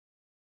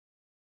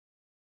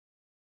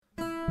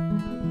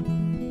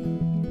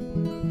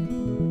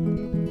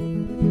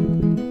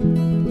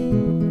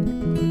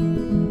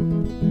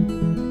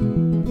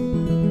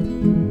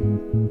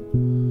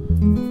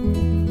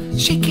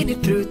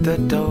the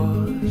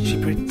door.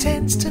 She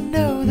pretends to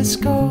know the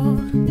score,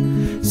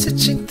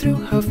 searching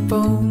through her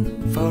phone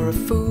for a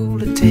fool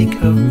to take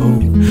her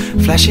home.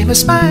 Flash him a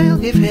smile,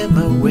 give him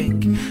a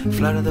wink,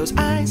 flutter those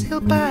eyes, he'll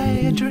buy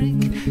a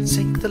drink.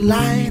 Sink the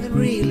line and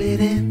reel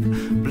it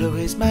in, blow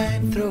his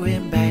mind, throw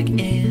him back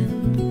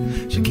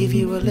in. She'll give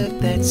you a look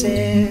that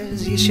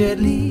says you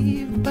should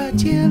leave,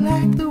 but you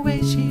like the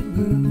way she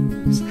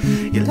moves.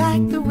 You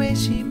like the way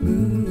she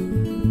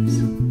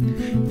moves.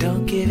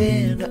 Don't give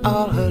in to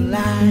all her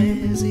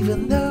lies,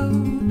 even though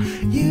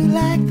you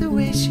like the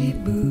way she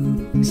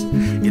moves.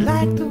 You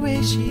like the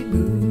way she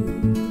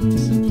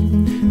moves.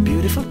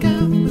 Beautiful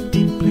girl with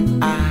deep blue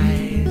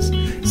eyes,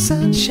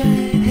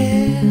 sunshine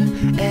hair,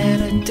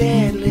 and a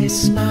deadly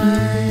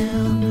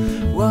smile.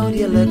 Won't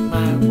you look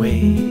my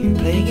way,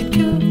 playing it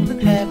cool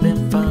and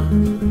having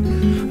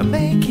fun,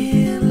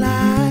 making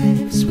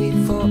life sweet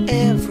for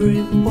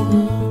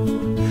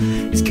everyone.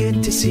 It's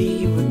good to see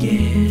you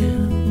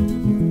again.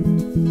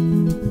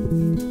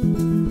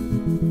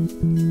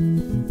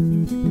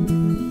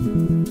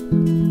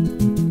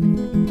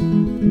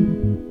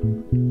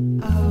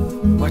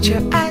 Watch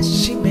her eyes,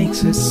 she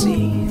makes her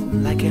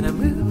seem like in a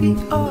movie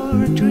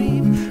or a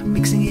dream,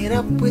 mixing it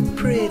up with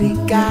pretty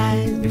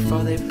guys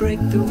before they break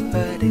through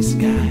her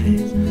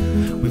disguise.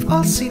 We've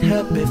all seen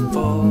her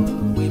before,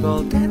 we've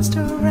all danced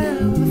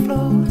around the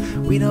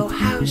floor. We know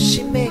how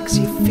she makes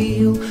you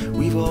feel,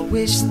 we've all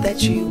wished that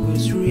she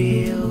was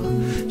real.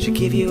 She'll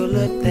give you a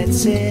look that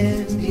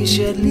says you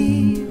should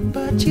leave,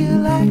 but you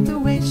like the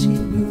way she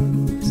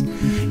moves.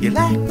 You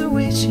like the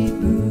way she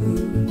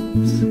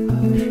moves.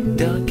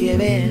 Don't give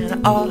in to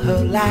all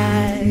her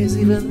lies,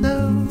 even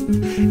though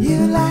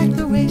you like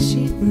the way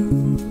she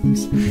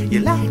moves. You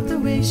like the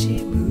way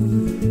she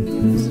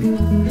moves.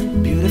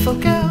 Beautiful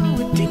girl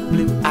with deep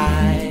blue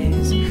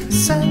eyes,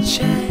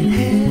 sunshine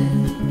hair,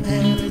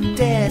 and a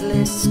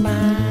deadly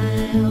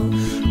smile.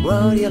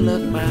 Won't you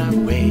look my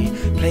way,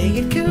 playing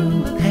it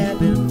cool and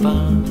having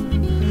fun,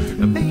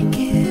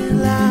 making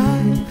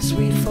life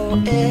sweet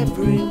for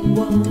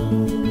everyone.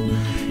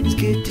 It's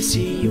good to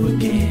see you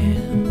again.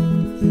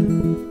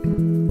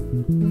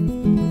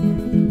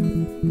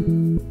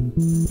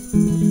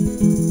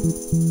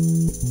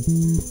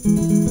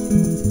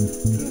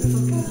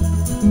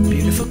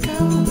 Beautiful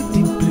girl with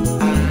deep blue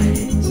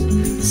eyes,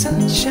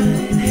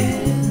 sunshine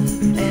hair,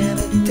 and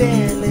a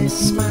deadly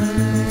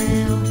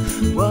smile.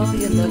 Won't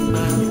you look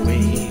my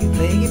way,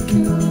 playing it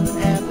cool and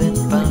having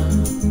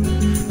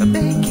fun,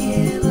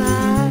 making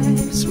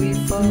life sweet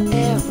for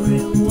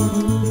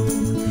everyone.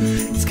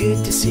 It's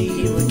good to see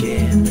you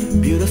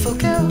again. Beautiful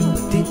girl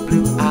with deep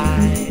blue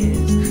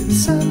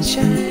eyes,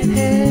 sunshine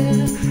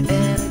hair, and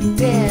a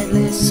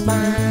deadly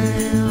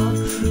smile.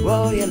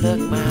 Won't you look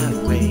my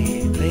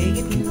way, playing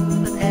it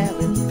cool and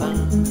having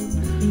fun,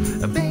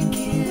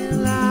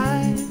 making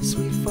life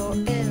sweet for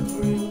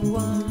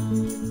everyone.